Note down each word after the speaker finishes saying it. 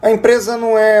A empresa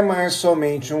não é mais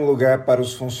somente um lugar para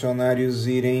os funcionários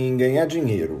irem ganhar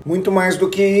dinheiro. Muito mais do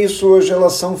que isso, hoje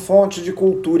elas são fonte de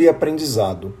cultura e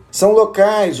aprendizado. São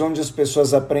locais onde as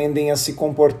pessoas aprendem a se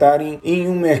comportarem em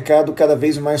um mercado cada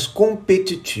vez mais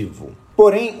competitivo.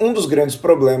 Porém, um dos grandes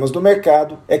problemas do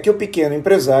mercado é que o pequeno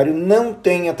empresário não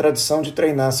tem a tradição de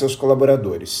treinar seus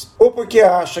colaboradores. Ou porque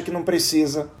acha que não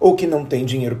precisa, ou que não tem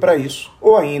dinheiro para isso,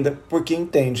 ou ainda porque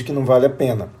entende que não vale a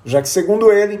pena, já que,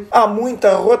 segundo ele, há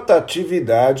muita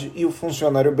rotatividade e o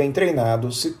funcionário bem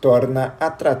treinado se torna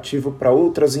atrativo para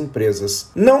outras empresas,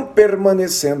 não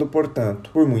permanecendo, portanto,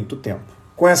 por muito tempo.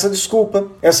 Com essa desculpa,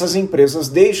 essas empresas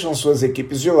deixam suas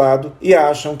equipes de lado e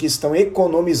acham que estão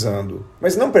economizando,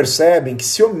 mas não percebem que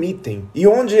se omitem, e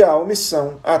onde há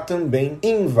omissão, há também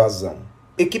invasão.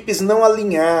 Equipes não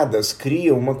alinhadas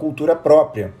criam uma cultura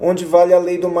própria, onde vale a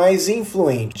lei do mais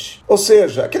influente. Ou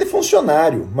seja, aquele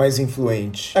funcionário mais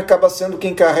influente acaba sendo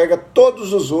quem carrega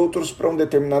todos os outros para um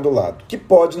determinado lado, que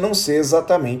pode não ser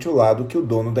exatamente o lado que o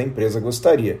dono da empresa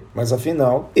gostaria, mas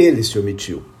afinal, ele se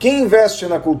omitiu. Quem investe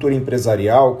na cultura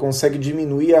empresarial consegue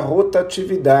diminuir a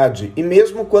rotatividade e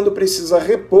mesmo quando precisa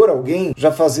repor alguém,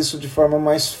 já faz isso de forma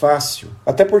mais fácil.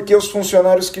 Até porque os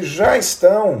funcionários que já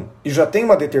estão e já têm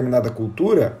uma determinada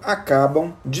cultura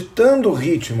acabam ditando o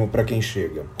ritmo para quem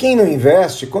chega. Quem não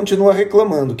investe continua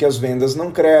reclamando que as vendas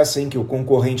não crescem, que o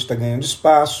concorrente está ganhando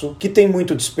espaço, que tem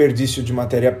muito desperdício de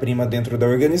matéria-prima dentro da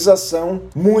organização,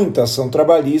 muita ação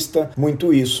trabalhista,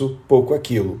 muito isso, pouco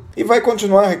aquilo. E vai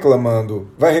continuar reclamando,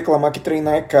 vai reclamar que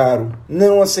treinar é caro,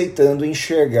 não aceitando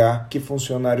enxergar que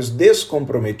funcionários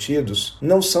descomprometidos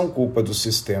não são culpa do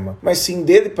sistema, mas sim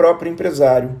dele próprio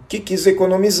empresário, que quis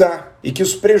economizar. E que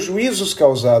os prejuízos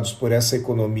causados por essa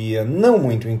economia não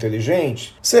muito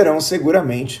inteligente serão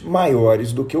seguramente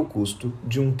maiores do que o custo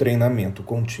de um treinamento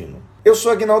contínuo. Eu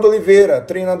sou Aguinaldo Oliveira,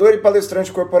 treinador e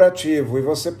palestrante corporativo, e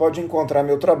você pode encontrar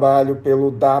meu trabalho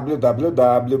pelo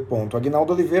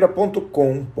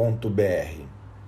www.aguinaldooliveira.com.br.